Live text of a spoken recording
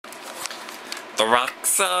The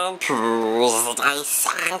rocks and pools, the ice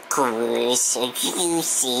and cool, so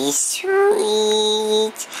juicy,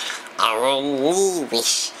 sweet. I only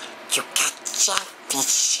wish to catch a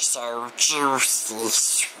fish so juicy,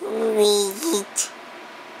 sweet.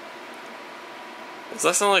 Does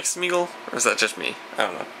that sound like Smeagol, or is that just me? I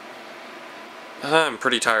don't know. I'm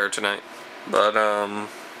pretty tired tonight, but I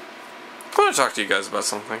want to talk to you guys about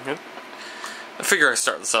something. I figure I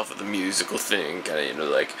start this off with a musical thing, kind of,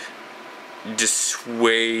 like,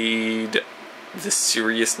 dissuade the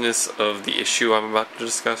seriousness of the issue I'm about to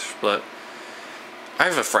discuss, but I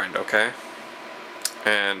have a friend, okay?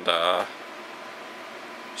 And,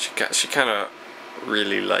 she kind of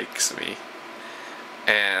really likes me.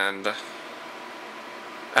 And,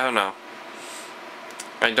 I don't know.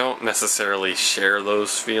 I don't necessarily share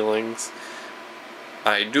those feelings.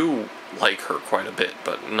 I do like her quite a bit,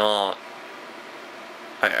 but not...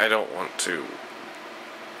 I don't want to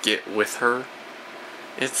get with her.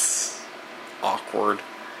 It's awkward.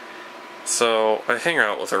 So, I hang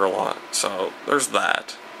out with her a lot, so there's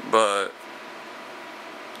that. But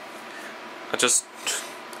I just...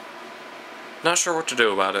 not sure what to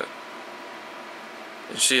do about it.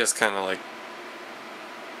 And she is kind of like...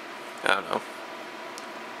 I don't know.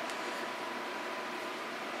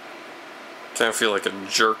 Kind of feel like a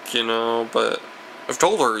jerk, you know, but I've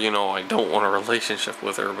told her, you know, I don't want a relationship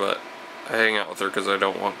with her, but I hang out with her because I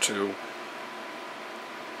don't want to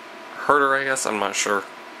hurt her, I guess. I'm not sure.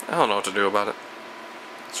 I don't know what to do about it.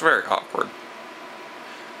 It's very awkward.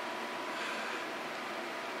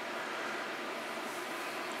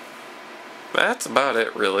 That's about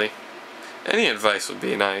it, really. Any advice would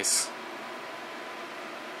be nice.